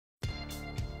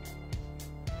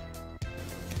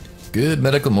Good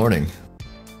medical morning.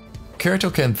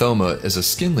 Keratoacanthoma is a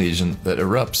skin lesion that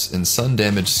erupts in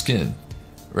sun-damaged skin,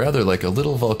 rather like a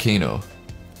little volcano.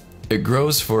 It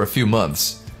grows for a few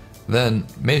months, then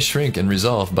may shrink and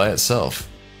resolve by itself.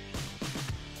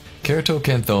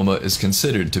 Keratoacanthoma is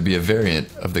considered to be a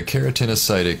variant of the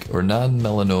keratinocytic or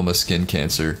non-melanoma skin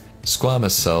cancer,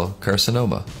 squamous cell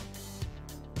carcinoma.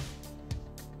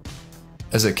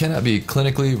 As it cannot be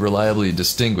clinically reliably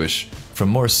distinguished from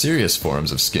more serious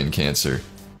forms of skin cancer,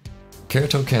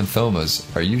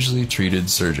 keratoacanthomas are usually treated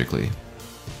surgically.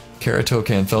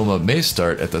 Keratoacanthoma may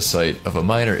start at the site of a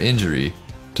minor injury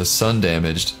to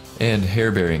sun-damaged and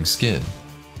hair-bearing skin.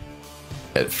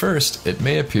 At first, it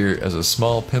may appear as a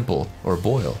small pimple or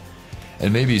boil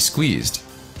and may be squeezed,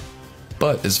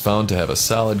 but is found to have a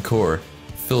solid core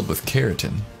filled with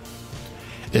keratin.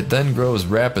 It then grows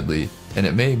rapidly, and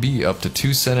it may be up to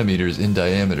 2 centimeters in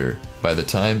diameter by the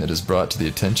time it is brought to the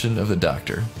attention of the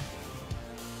doctor.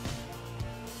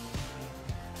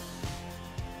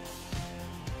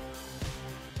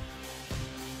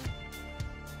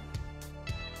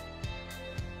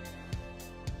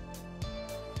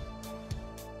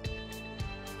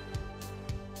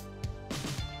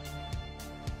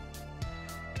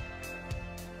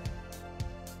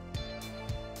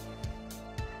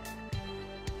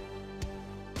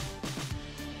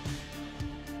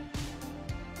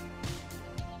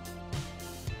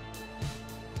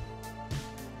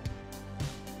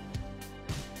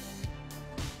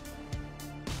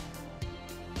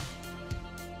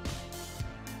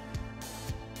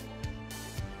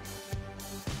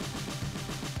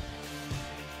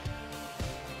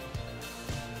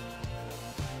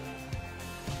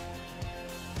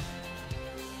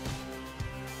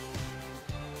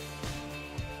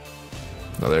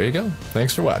 Well, there you go.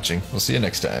 Thanks for watching. We'll see you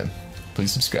next time.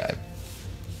 Please subscribe.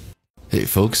 Hey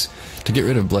folks, to get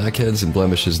rid of blackheads and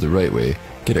blemishes the right way,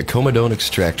 get a Comedone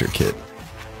extractor kit.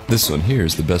 This one here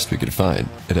is the best we could find.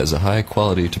 It has a high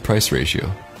quality to price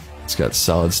ratio. It's got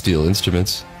solid steel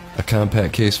instruments, a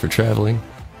compact case for traveling,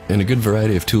 and a good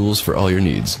variety of tools for all your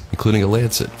needs, including a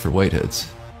lancet for whiteheads.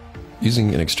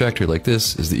 Using an extractor like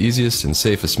this is the easiest and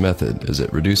safest method, as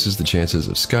it reduces the chances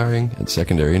of scarring and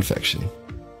secondary infection.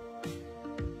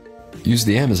 Use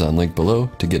the Amazon link below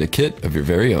to get a kit of your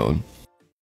very own.